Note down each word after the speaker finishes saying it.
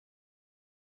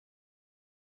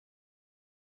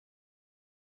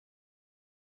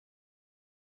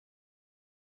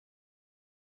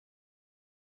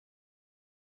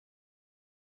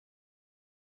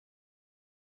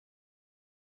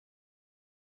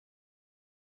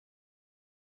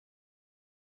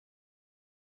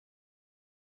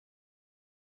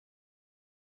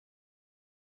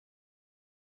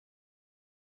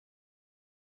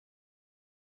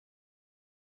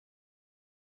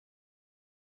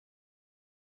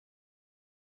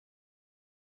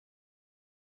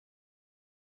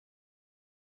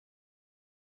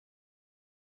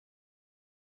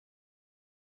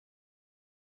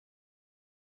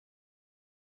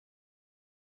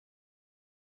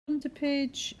to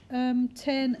page 10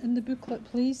 in the booklet,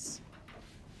 please.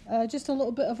 Just a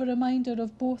little bit of a reminder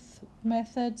of both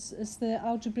methods. It's the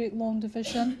algebraic long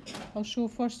division, I'll show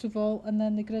first of all, and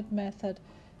then the grid method.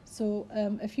 So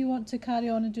if you want to carry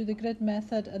on and do the grid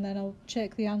method, and then I'll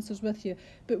check the answers with you.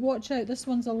 But watch out, this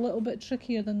one's a little bit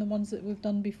trickier than the ones that we've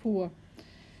done before.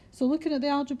 So looking at the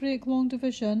algebraic long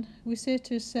division, we say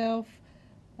to ourselves,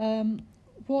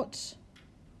 what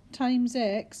times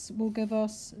x will give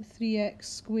us 3x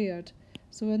squared?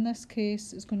 So in this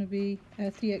case it's going to be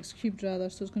 3x cubed rather,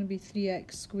 so it's going to be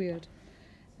 3x squared.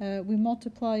 We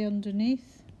multiply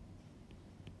underneath.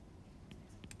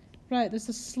 Right, there's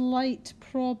a slight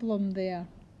problem there.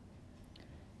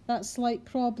 That slight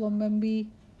problem, when we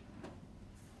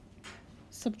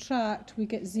subtract, we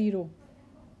get 0.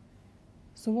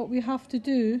 So what we have to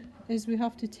do is we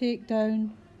have to take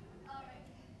down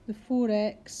the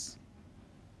 4x,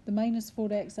 the minus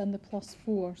 4x and the plus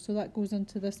 4. So that goes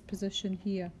into this position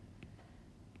here.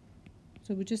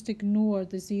 So we just ignore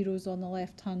the zeros on the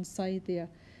left hand side there.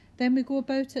 Then we go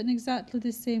about it in exactly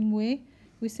the same way.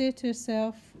 We say to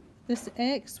ourselves, this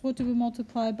x, what do we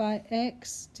multiply by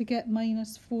x to get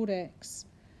minus 4x?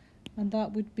 And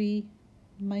that would be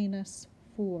minus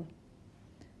 4.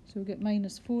 So we get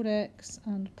minus 4x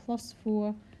and plus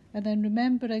 4, and then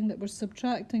remembering that we're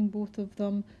subtracting both of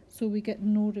them, so we get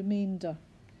no remainder.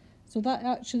 So that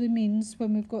actually means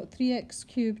when we've got 3x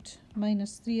cubed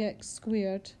minus 3x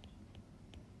squared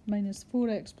minus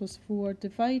 4x plus 4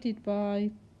 divided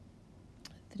by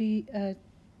 3,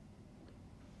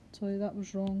 sorry, that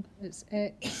was wrong, it's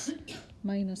x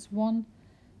minus 1,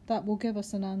 that will give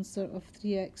us an answer of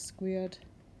 3x squared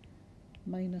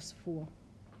minus 4.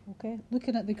 Okay,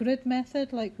 looking at the grid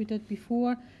method like we did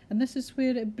before, and this is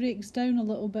where it breaks down a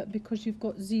little bit because you've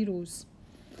got zeros.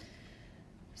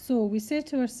 So we say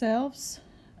to ourselves,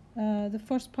 the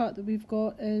first part that we've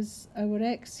got is our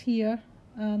x here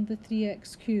and the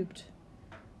 3x cubed.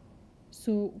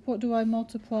 So what do I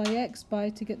multiply x by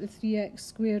to get the 3x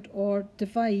squared, or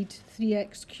divide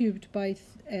 3x cubed by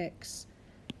x?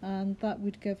 And that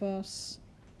would give us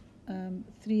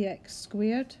 3x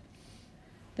squared.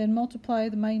 Then multiply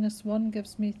the minus 1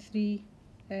 gives me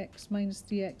 3x minus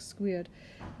 3x squared.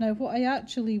 Now what I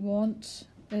actually want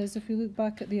is, if you look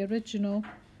back at the original,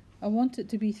 I want it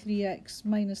to be 3x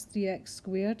minus 3x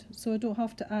squared, so I don't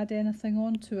have to add anything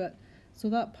onto it. So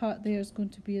that part there is going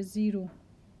to be a 0.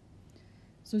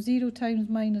 So 0 times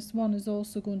minus 1 is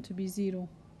also going to be 0.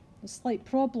 A slight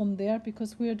problem there,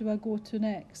 because where do I go to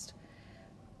next?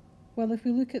 Well, if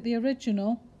we look at the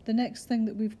original, the next thing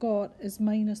that we've got is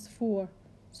minus 4.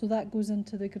 So that goes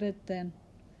into the grid then.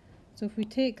 So if we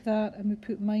take that and we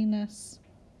put minus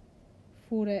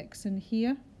 4x in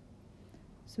here,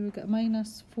 so we've got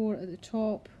minus 4 at the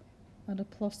top and a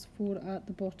plus 4 at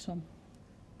the bottom.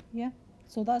 Yeah,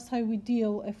 so that's how we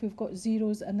deal if we've got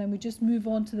zeros, and then we just move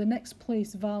on to the next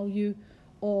place value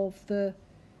of the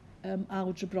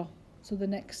algebra, so the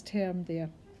next term there.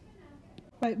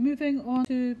 Right, moving on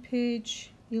to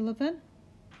page 11.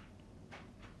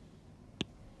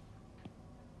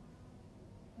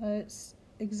 It's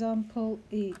example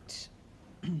 8.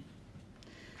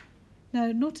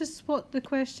 Now notice what the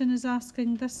question is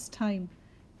asking this time.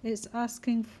 It's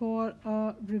asking for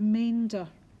a remainder.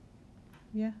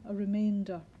 Yeah, a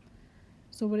remainder.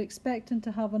 So we're expecting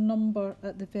to have a number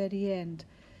at the very end.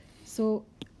 So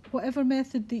whatever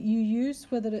method that you use,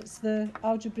 whether it's the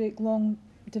algebraic long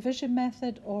division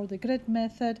method or the grid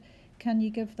method, can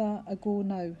you give that a go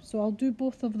now? So I'll do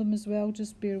both of them as well,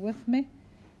 just bear with me.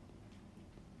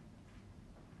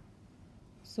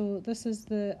 So this is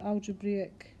the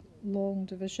algebraic long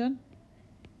division.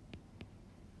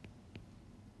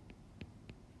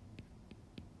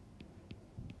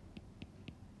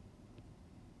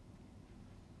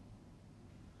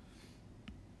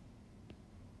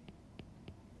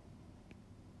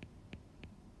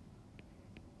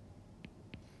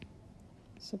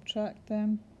 Subtract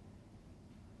them,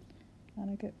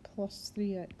 and I get plus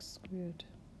 3x squared.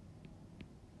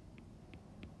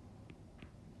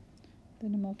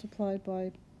 Then I multiply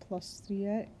by plus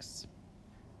 3x.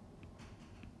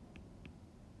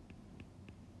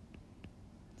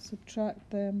 Subtract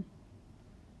them,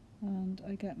 and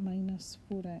I get minus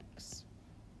 4x.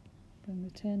 Bring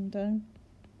the 10 down.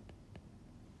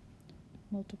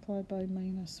 Multiply by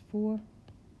minus 4.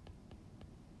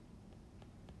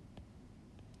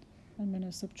 And when I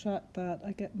subtract that,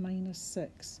 I get minus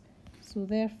 6. So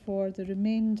therefore the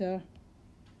remainder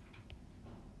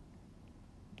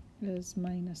is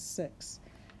minus 6.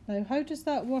 Now how does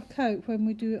that work out when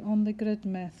we do it on the grid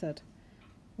method?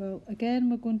 Well,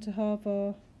 again we're going to have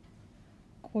a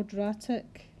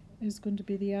quadratic is going to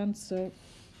be the answer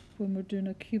when we're doing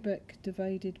a cubic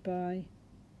divided by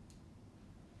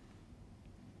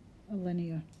a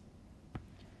linear.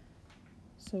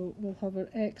 So we'll have our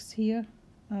x here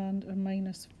and our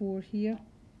minus 4 here,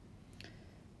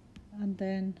 and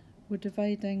then we're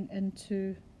dividing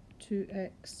into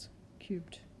 2x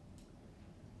cubed.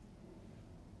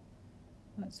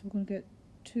 Right, so we're going to get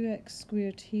 2x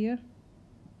squared here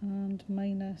and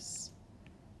minus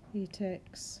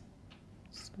 8x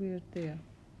squared there.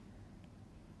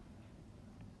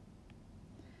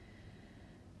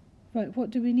 Right, what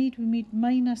do we need? We need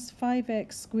minus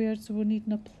 5x squared, so we're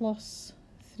needing a plus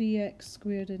 3x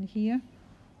squared in here.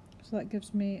 So that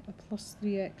gives me a plus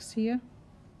 3x here.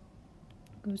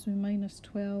 Gives me minus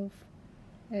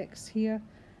 12x here.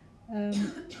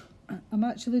 I'm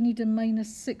actually needing minus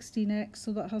 16x,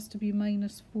 so that has to be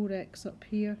minus 4x up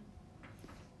here.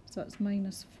 So that's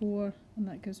minus 4, and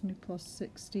that gives me plus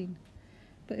 16.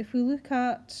 But if we look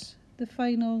at the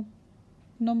final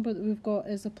number that we've got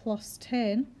is a plus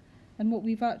 10, and what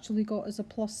we've actually got is a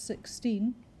plus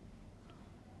 16,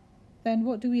 then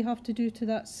what do we have to do to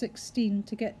that 16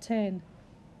 to get 10?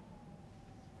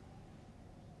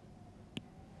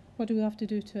 What do we have to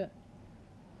do to it?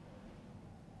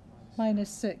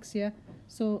 Minus 6, yeah?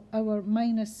 So our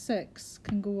minus 6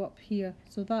 can go up here.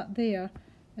 So that there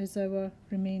is our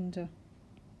remainder.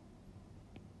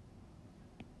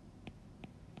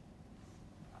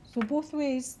 So both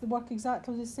ways they work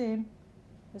exactly the same,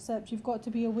 except you've got to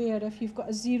be aware if you've got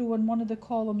a 0 in one of the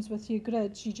columns with your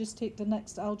grids, you just take the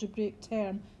next algebraic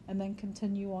term and then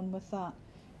continue on with that.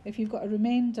 If you've got a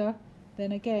remainder,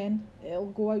 then again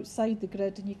it'll go outside the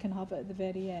grid and you can have it at the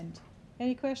very end.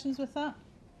 Any questions with that?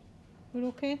 We're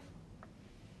okay?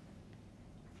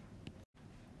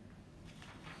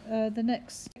 The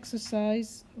next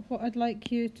exercise, what I'd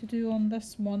like you to do on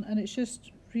this one, and it's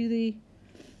just really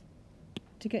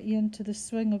to get you into the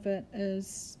swing of it,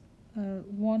 is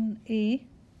 1a,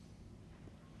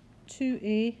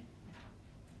 2a,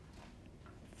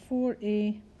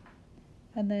 4a,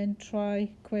 and then try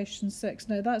question 6.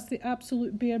 Now that's the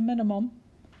absolute bare minimum,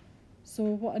 so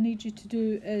what I need you to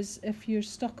do is, if you're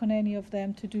stuck on any of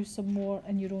them, to do some more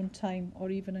in your own time or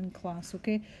even in class,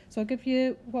 okay? So I'll give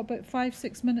you, what, about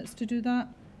 5-6 minutes to do that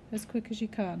as quick as you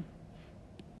can.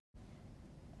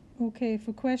 Okay,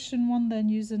 for question 1 then,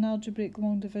 using algebraic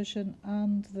long division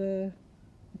and the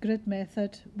grid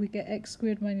method, we get x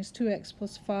squared minus 2x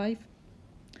plus 5,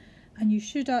 and you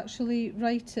should actually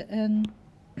write it in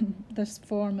this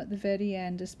form at the very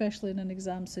end, especially in an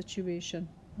exam situation,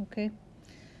 okay?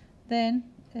 Then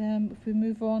if we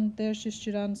move on, there's just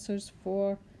your answers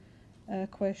for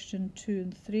question 2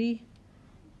 and 3,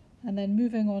 and then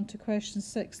moving on to question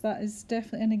 6, that is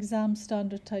definitely an exam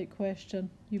standard type question.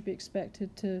 You'd be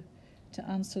expected to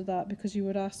answer that because you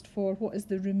were asked for what is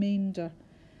the remainder.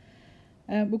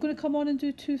 We're going to come on and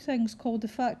do two things called the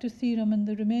factor theorem and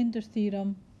the remainder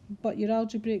theorem, but your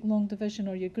algebraic long division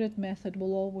or your grid method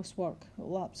will always work. It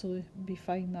will absolutely be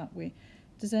fine that way.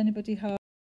 Does anybody have?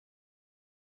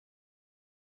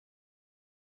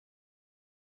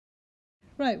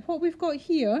 Right, what we've got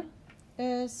here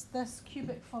is this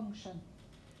cubic function.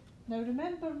 Now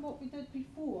remember what we did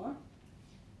before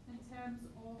in terms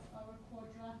of our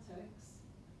quadratics.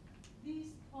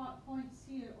 These points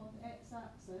here on the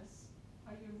x-axis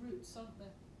are your roots, aren't they?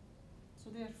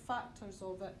 So they're factors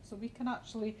of it. So we can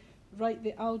actually write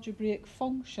the algebraic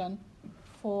function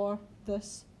for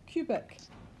this cubic.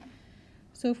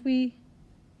 So if we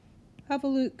have a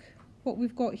look what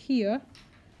we've got here,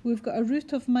 we've got a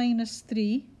root of minus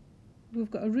 3,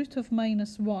 we've got a root of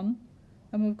minus 1,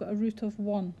 and we've got a root of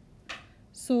 1.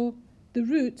 So the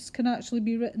roots can actually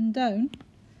be written down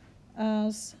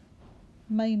as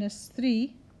minus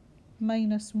 3,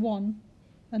 minus 1,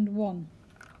 and 1.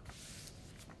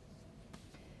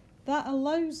 That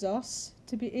allows us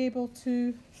to be able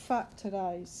to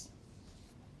factorise.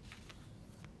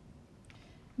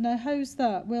 Now how's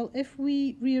that? Well, if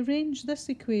we rearrange this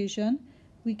equation,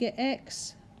 we get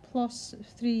x plus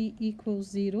 3 equals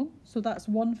 0. So that's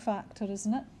one factor,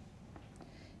 isn't it?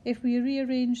 If we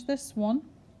rearrange this one,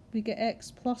 we get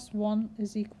x plus 1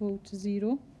 is equal to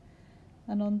 0.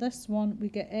 And on this one, we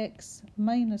get x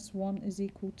minus 1 is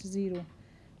equal to 0.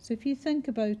 So if you think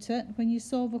about it, when you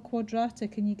solve a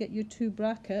quadratic and you get your two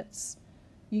brackets,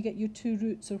 you get your two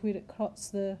roots, or where it cuts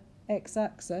the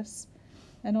x-axis.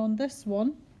 And on this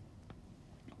one,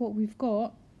 what we've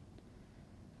got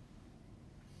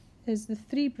is the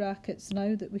 3 brackets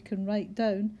now that we can write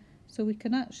down, so we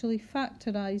can actually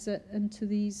factorise it into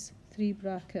these 3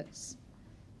 brackets.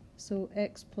 So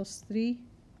x plus 3,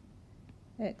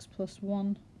 x plus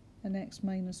 1, and x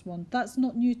minus 1. That's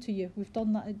not new to you. We've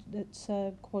done that at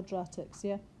quadratics,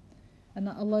 yeah? And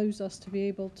that allows us to be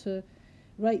able to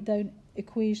write down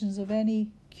equations of any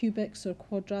cubics or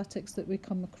quadratics that we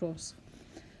come across.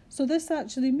 So this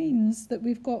actually means that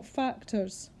we've got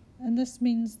factors, and this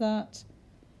means that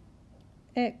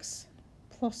x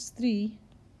plus 3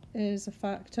 is a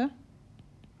factor,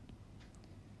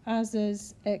 as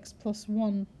is x plus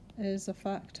 1 is a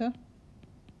factor,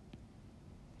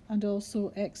 and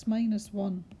also x minus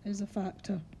 1 is a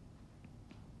factor.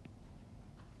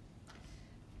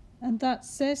 And that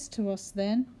says to us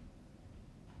then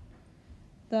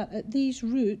that at these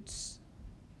roots,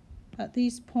 at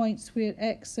these points where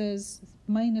x is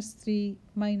minus 3,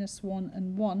 minus 1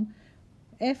 and 1,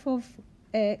 f of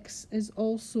x is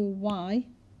also y,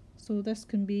 so this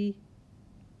can be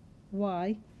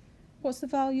y. What's the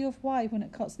value of y when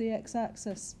it cuts the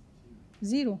x-axis?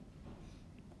 0.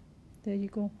 There you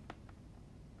go.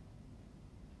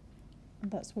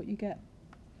 And that's what you get.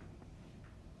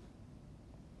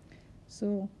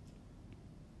 So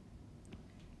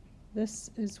this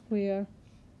is where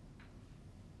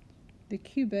the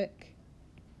cubic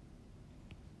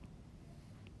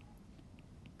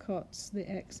cuts the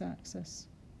x-axis.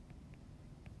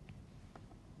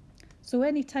 So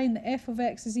any time that f of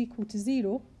x is equal to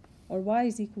 0 or y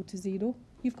is equal to 0,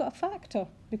 you've got a factor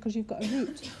because you've got a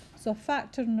root. So a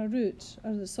factor and a root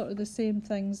are sort of the same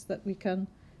things that we can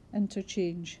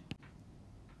interchange.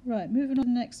 Right, moving on to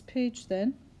the next page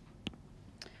then.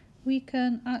 We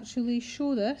can actually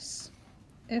show this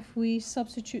if we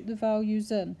substitute the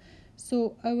values in.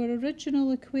 So our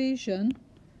original equation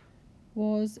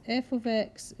was f of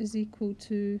x is equal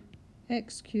to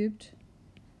x cubed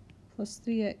plus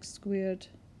 3x squared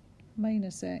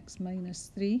minus x minus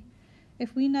 3.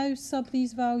 If we now sub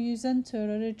these values into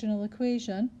our original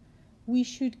equation, we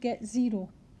should get 0.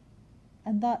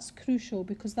 And that's crucial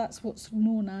because that's what's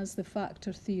known as the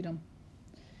factor theorem.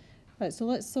 Right, so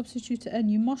let's substitute it in.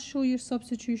 You must show your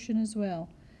substitution as well.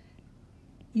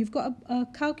 You've got a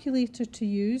calculator to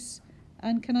use,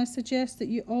 and can I suggest that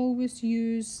you always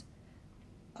use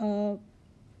so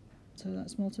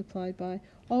that's multiplied by,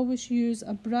 always use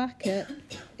a bracket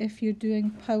if you're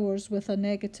doing powers with a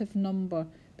negative number,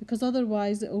 because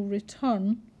otherwise it will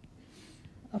return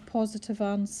a positive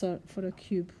answer for a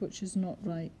cube, which is not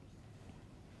right.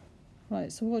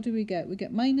 Right, so what do we get? We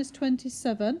get minus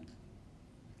 27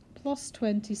 plus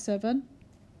 27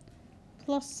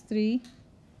 plus 3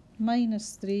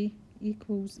 minus 3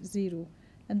 equals 0.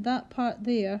 And that part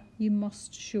there you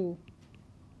must show.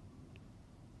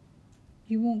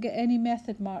 You won't get any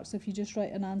method marks if you just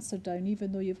write an answer down,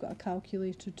 even though you've got a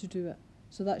calculator to do it.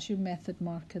 So that's your method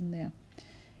mark in there.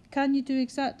 Can you do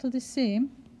exactly the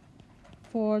same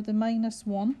for the minus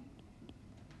 1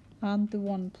 and the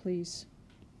 1, please?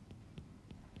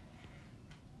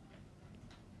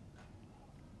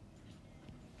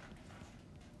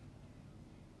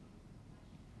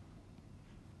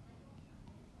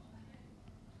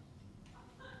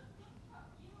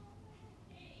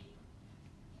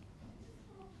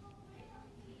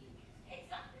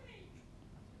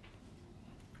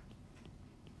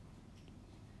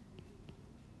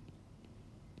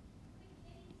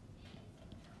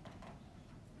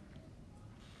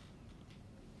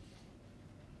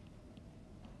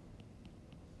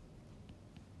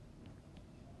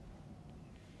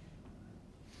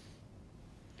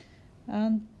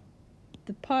 And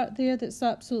the part there that's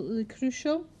absolutely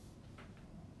crucial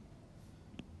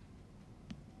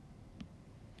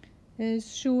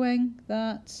is showing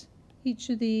that each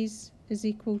of these is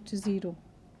equal to 0.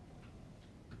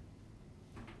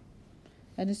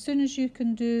 And as soon as you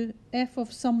can do f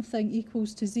of something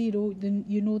equals to 0, then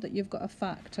you know that you've got a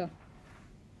factor.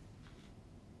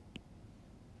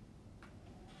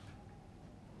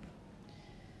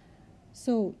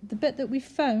 So the bit that we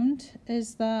found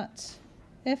is that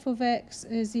f of x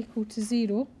is equal to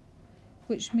 0,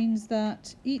 which means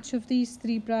that each of these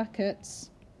three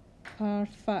brackets are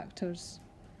factors.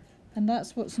 And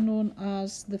that's what's known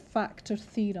as the factor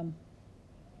theorem.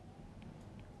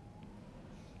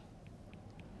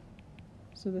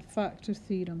 So the factor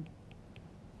theorem.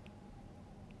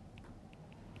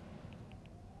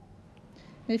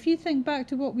 Now if you think back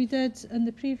to what we did in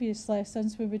the previous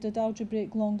lessons where we did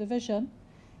algebraic long division,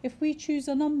 if we choose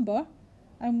a number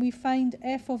and we find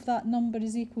f of that number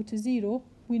is equal to 0,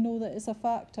 we know that it's a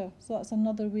factor. So that's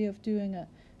another way of doing it.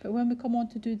 But when we come on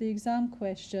to do the exam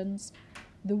questions,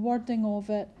 the wording of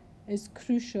it is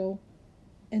crucial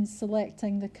in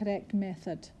selecting the correct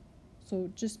method.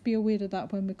 So just be aware of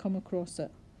that when we come across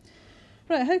it.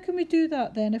 Right, how can we do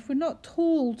that then? If we're not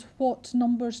told what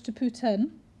numbers to put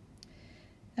in,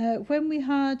 When we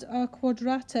had a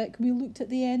quadratic, we looked at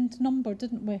the end number,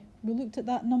 didn't we? We looked at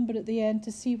that number at the end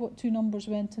to see what two numbers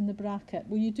went in the bracket.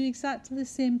 Well, you do exactly the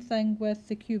same thing with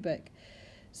the cubic.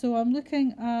 So I'm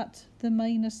looking at the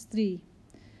 -3,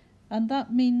 and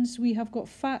that means we have got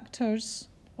factors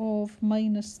of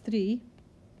 -3.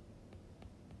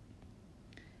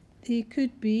 They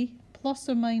could be plus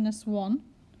or minus 1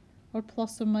 or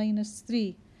plus or minus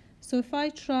 3. So if I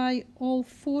try all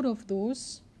 4 of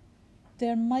those,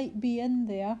 there might be in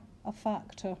there a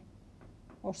factor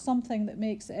or something that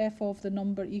makes f of the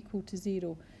number equal to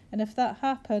 0. And if that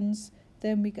happens,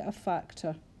 then we get a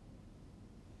factor.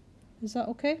 Is that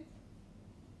okay?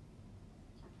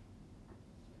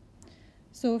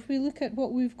 So if we look at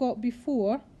what we've got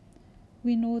before,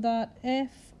 we know that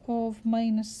f of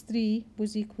 -3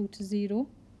 was equal to 0.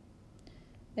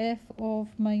 F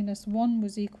of -1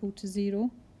 was equal to 0.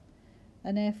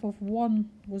 And f of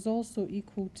 1 was also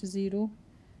equal to 0.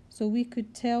 So we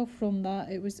could tell from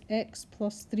that it was x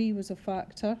plus 3 was a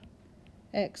factor,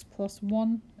 x plus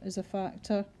 1 is a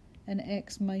factor, and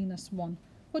x minus 1.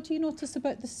 What do you notice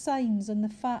about the signs in the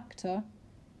factor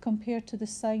compared to the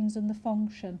signs in the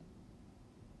function?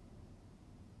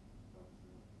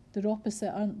 They're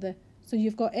opposite, aren't they? So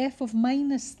you've got f of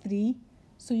 -3,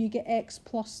 so you get x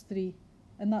plus 3.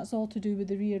 And that's all to do with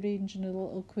the rearranging of the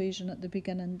little equation at the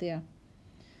beginning there.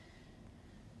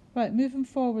 Right, moving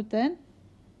forward then.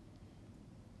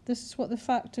 This is what the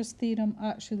factors theorem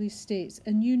actually states,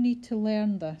 and you need to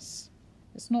learn this.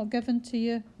 It's not given to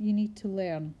you, you need to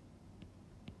learn.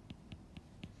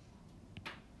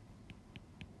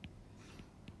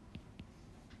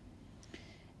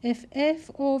 If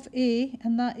f of a,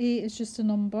 and that a is just a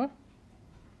number,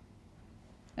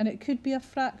 and it could be a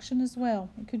fraction as well,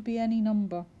 it could be any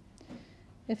number.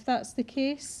 If that's the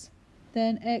case,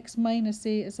 then x minus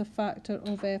a is a factor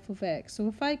of f of x. So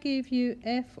if I gave you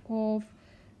f of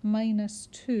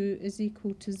 -2 is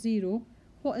equal to 0,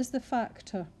 what is the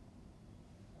factor?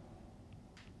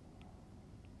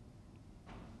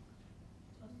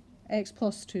 X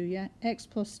plus 2, yeah? X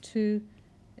plus 2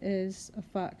 is a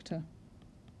factor.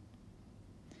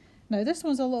 Now this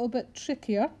one's a little bit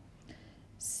trickier.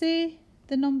 Say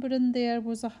the number in there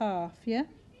was a half, yeah?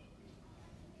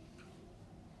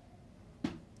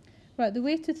 Right, the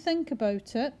way to think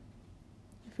about it,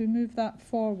 if we move that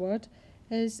forward,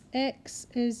 is x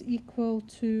is equal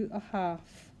to a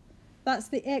half. That's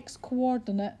the x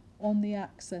coordinate on the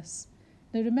axis.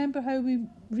 Now remember how we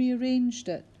rearranged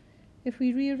it. If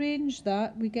we rearrange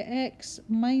that, we get x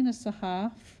minus a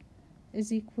half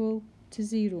is equal to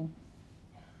 0.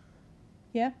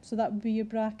 Yeah, so that would be your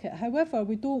bracket. However,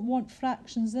 we don't want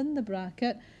fractions in the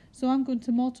bracket, so I'm going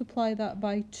to multiply that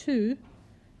by 2.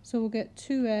 So we'll get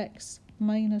 2x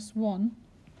minus 1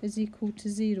 is equal to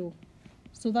 0.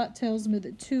 So that tells me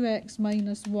that 2x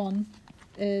minus 1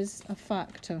 is a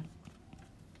factor.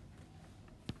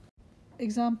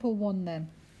 Example 1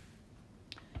 then.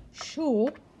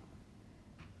 Show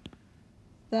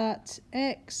that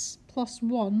x plus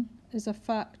 1 is a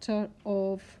factor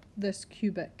of this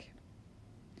cubic.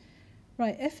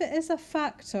 Right, if it is a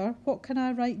factor, what can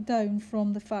I write down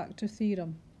from the factor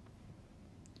theorem?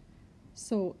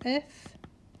 So if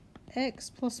x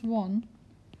plus 1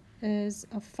 is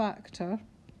a factor,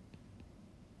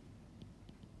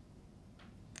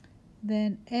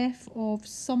 then f of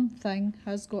something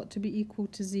has got to be equal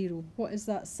to 0. What is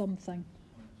that something?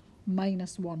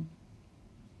 -1.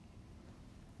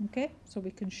 Okay, so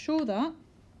we can show that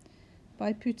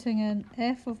by putting in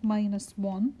f of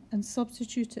 -1 and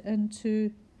substitute it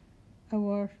into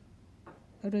our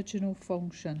original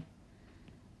function.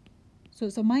 So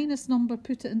it's a minus number,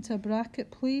 put it into a bracket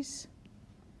please.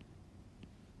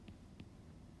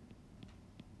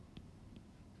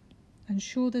 And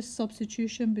show this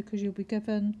substitution because you'll be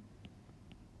given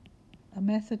a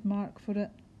method mark for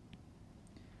it.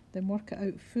 Then work it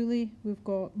out fully. We've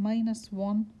got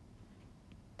 -1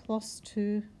 plus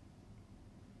 2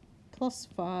 plus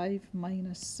 5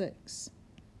 minus 6.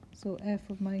 So f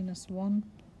of -1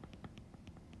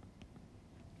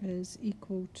 is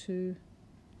equal to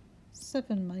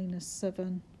 7 minus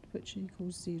 7, which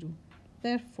equals 0.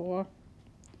 Therefore,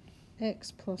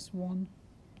 x plus 1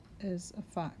 is a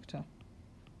factor.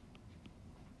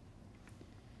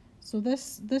 So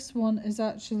this one is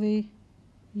actually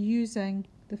using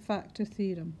the factor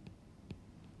theorem.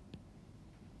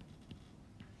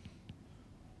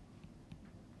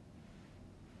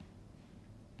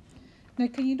 Now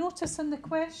can you notice in the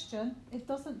question it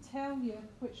doesn't tell you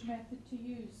which method to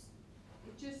use.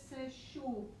 It just says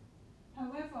show.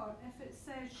 However, if it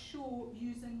says show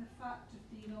using the factor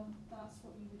theorem, that's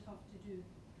what you would have to do.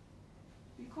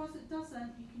 Because it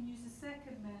doesn't, you can use the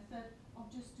second method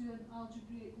of just doing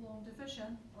algebraic long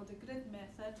division, or the grid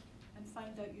method, and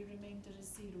find out your remainder is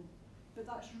 0. But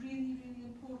that's really, really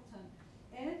important.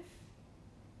 If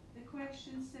the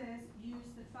question says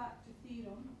use the factor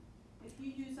theorem, if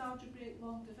you use algebraic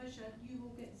long division, you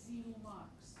will get 0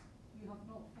 marks. You have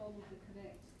not followed the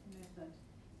correct method.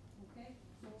 Okay,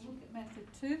 so we'll look at method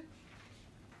 2,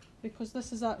 because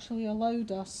this has actually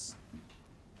allowed us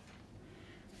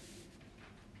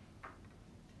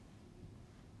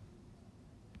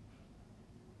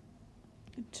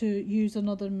to use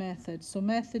another method. So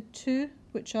method 2,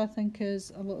 which I think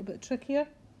is a little bit trickier.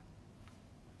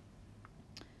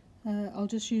 I'll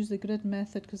just use the grid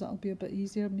method because that'll be a bit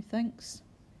easier, methinks.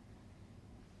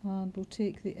 And we'll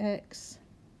take the x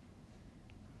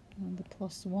and the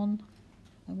plus 1,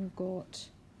 and we've got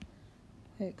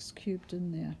x cubed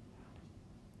in there.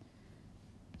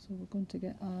 So we're going to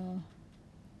get a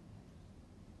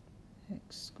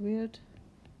x squared,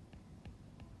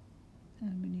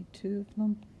 and we need 2 of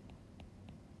them.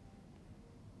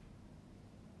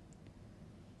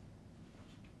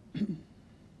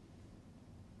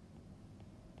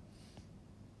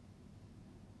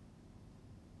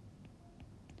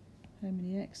 How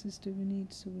many x's do we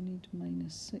need? So we need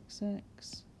minus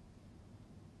 6x.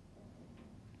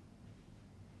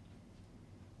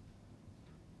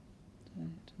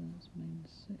 Right, that's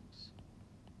minus 6.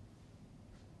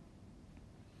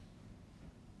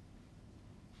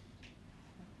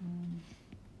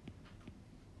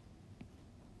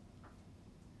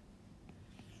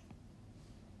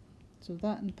 So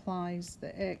that implies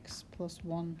that x plus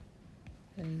 1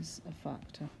 is a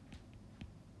factor.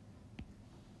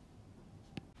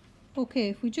 Okay,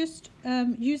 if we just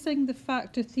using the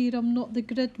factor theorem, not the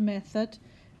grid method,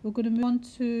 we're going to move on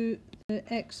to the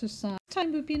exercise. This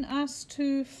time we've been asked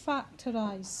to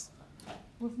factorise.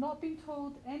 We've not been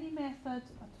told any method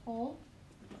at all.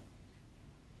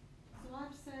 So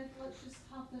I've said let's just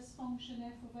have this function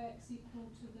f of x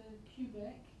equal to the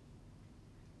cubic.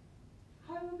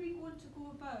 How are we going to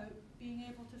go about being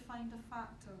able to find a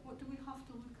factor? What do we have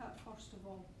to look at first of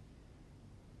all?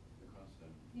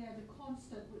 Yeah, the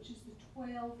constant, which is the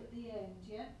 12 at the end,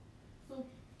 yeah? So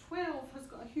 12 has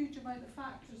got a huge amount of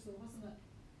factors though, hasn't it?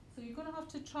 So you're going to have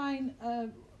to try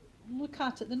and look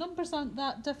at it. The numbers aren't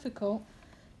that difficult,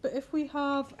 but if we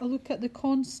have a look at the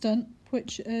constant,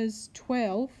 which is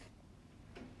 12,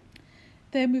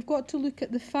 then we've got to look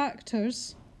at the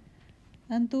factors,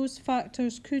 and those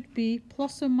factors could be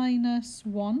plus or minus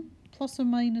 1, plus or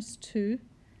minus 2,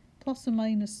 plus or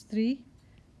minus 3,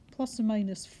 plus or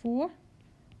minus 4,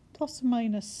 plus or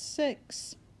minus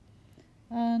 6,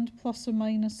 and plus or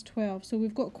minus 12. So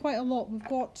we've got quite a lot. We've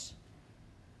got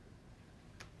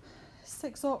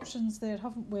 6 options there,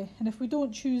 haven't we? And if we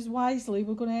don't choose wisely,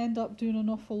 we're going to end up doing an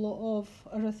awful lot of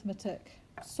arithmetic.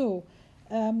 So,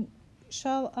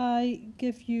 shall I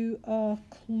give you a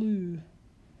clue?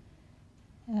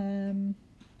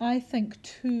 I think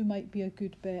 2 might be a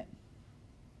good bet.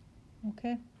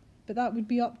 Okay? But that would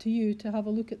be up to you to have a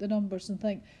look at the numbers and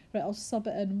think, right, I'll sub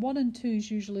it in. 1 and 2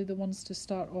 is usually the ones to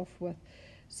start off with.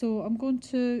 So I'm going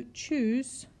to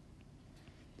choose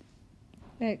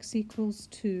x equals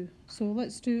 2. So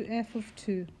let's do f of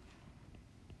 2.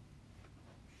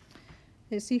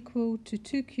 It's equal to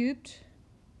 2 cubed,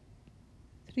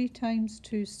 3 times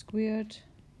 2 squared,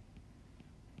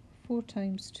 4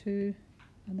 times 2,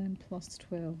 and then plus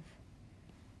 12.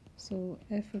 So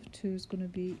f of 2 is going to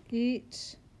be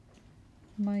 8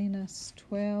 minus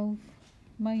 12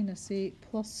 minus 8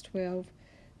 plus 12.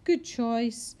 Good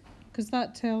choice, because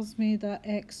that tells me that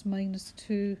x minus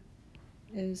 2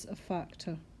 is a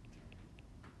factor.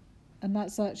 And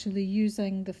that's actually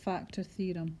using the factor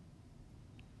theorem.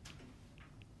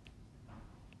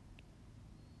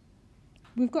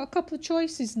 We've got a couple of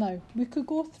choices now. We could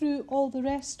go through all the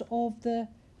rest of the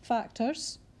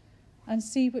factors and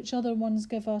see which other ones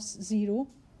give us 0,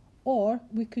 or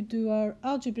we could do our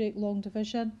algebraic long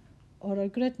division or our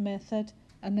grid method,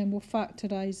 and then we'll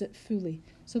factorise it fully.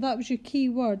 So that was your key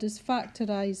word, is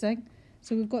factorising.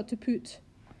 So we've got to put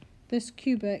this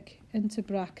cubic into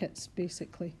brackets,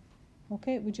 basically.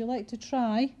 Okay, would you like to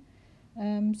try?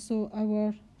 So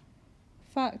our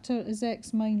factor is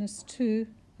x minus 2,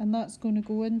 and that's going to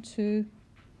go into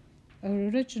our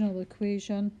original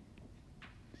equation,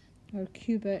 our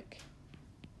cubic.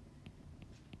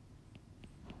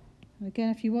 And again,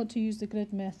 if you want to use the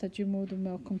grid method, you're more than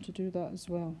welcome to do that as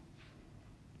well.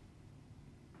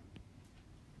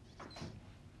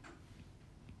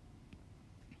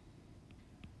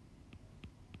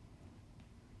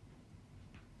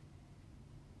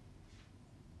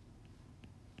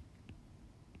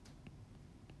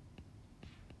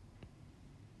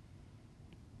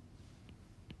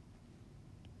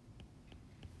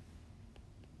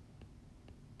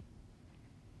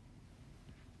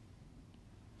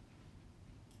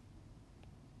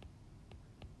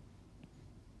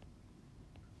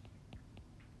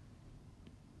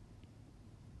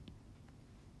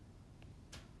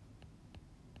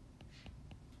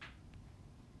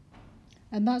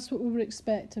 And that's what we were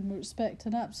expecting. We're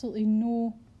expecting absolutely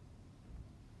no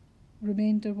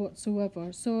remainder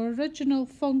whatsoever. So our original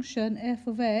function f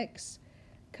of x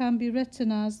can be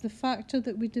written as the factor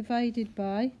that we divided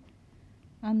by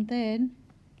and then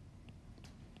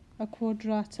a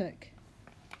quadratic.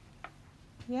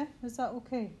 Yeah, is that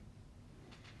okay?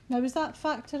 Now, is that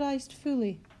factorised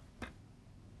fully?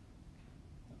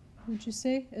 Would you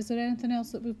say? Is there anything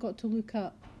else that we've got to look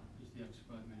at? Is the x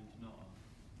squared meaning to not have?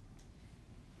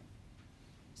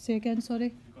 Say again,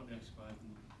 sorry? You've got the x squared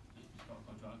and it's got a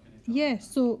quadratic in it. Yeah,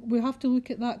 so we have to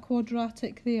look at that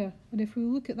quadratic there. And if we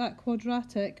look at that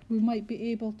quadratic, we might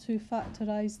be able to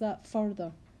factorise that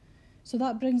further. So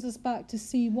that brings us back to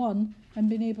C1 and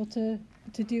being able to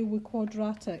deal with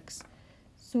quadratics.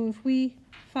 So if we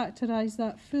factorise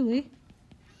that fully,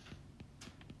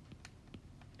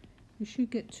 we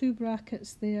should get two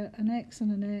brackets there, an x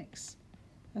and an x,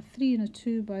 a 3 and a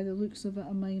 2 by the looks of it,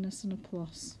 a minus and a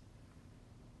plus.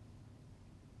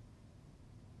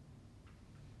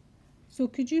 So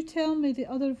could you tell me the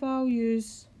other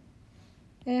values?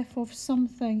 F of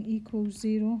something equals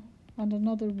 0 and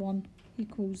another one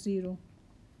equals 0.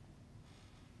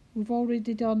 We've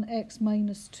already done x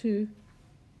minus 2.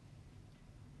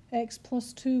 X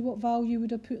plus 2, what value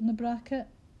would I put in the bracket?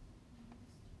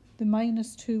 The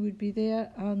minus 2 would be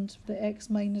there, and the x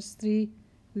minus 3,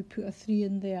 we put a 3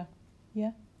 in there.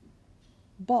 Yeah?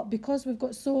 But because we've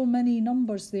got so many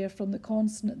numbers there from the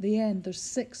constant at the end, there's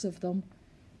 6 of them,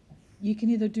 you can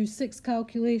either do 6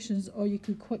 calculations or you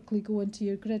could quickly go into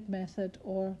your grid method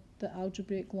or the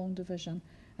algebraic long division.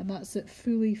 And that's it,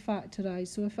 fully factorised.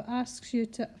 So if it asks you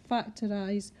to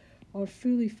factorise or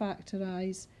fully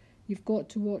factorise, you've got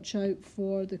to watch out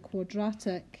for the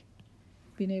quadratic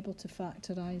being able to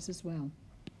factorise as well.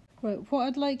 Right, what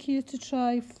I'd like you to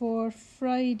try for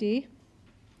Friday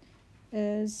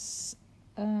is,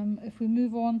 if we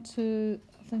move on to,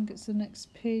 I think it's the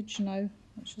next page now,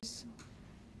 which is,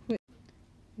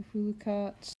 if we look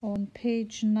at on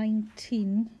page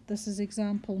 19, this is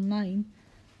example 9,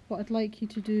 what I'd like you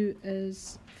to do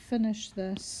is finish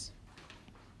this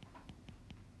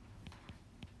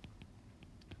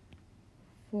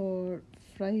for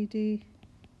Friday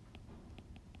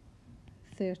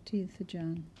 13th of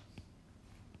Jan.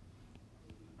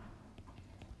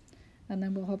 And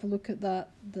then we'll have a look at that,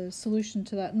 the solution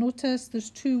to that. Notice there's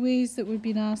 2 ways that we've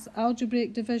been asked,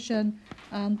 algebraic division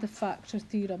and the factor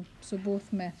theorem, so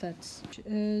both methods. Which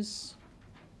is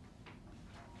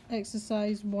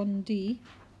exercise 1D.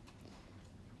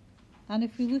 And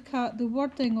if we look at the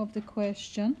wording of the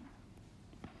question,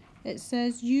 it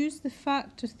says use the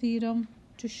factor theorem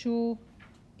to show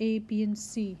A, B and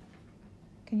C.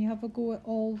 Can you have a go at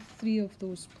all 3 of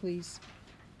those, please?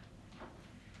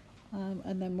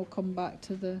 And then we'll come back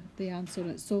to the answer on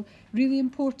it. So really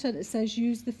important, it says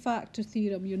use the factor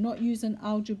theorem. You're not using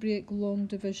algebraic long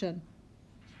division.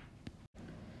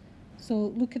 So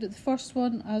looking at the first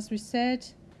one, as we said,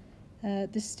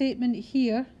 the statement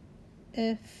here,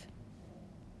 if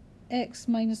x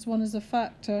minus 1 is a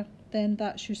factor, then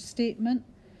that's your statement.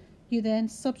 You then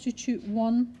substitute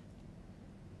 1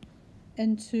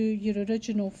 into your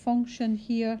original function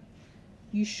here.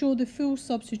 You show the full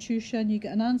substitution, you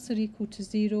get an answer equal to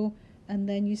 0, and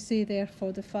then you say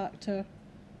therefore the factor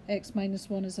x minus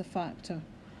 1 is a factor.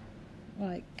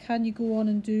 Right, can you go on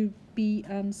and do B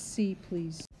and C,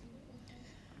 please?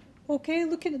 Okay,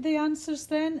 looking at the answers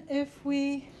then, if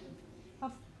we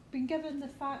have been given the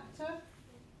factor,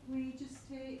 we just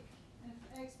take,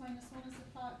 if x minus 1 is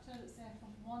a factor, it's f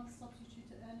of 1,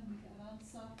 substitute it in and we get an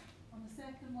answer. On the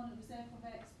second one it was f of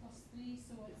x plus 3,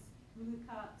 so it's, we look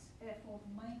at f of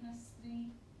minus 3,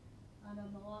 and on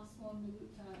the last one we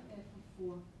looked at f of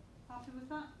 4. Happy with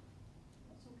that?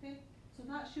 That's okay? So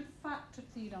that's your factor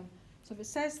theorem. So if it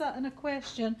says that in a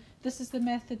question, this is the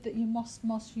method that you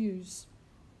must use.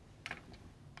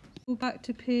 Go back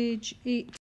to page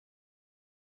 8.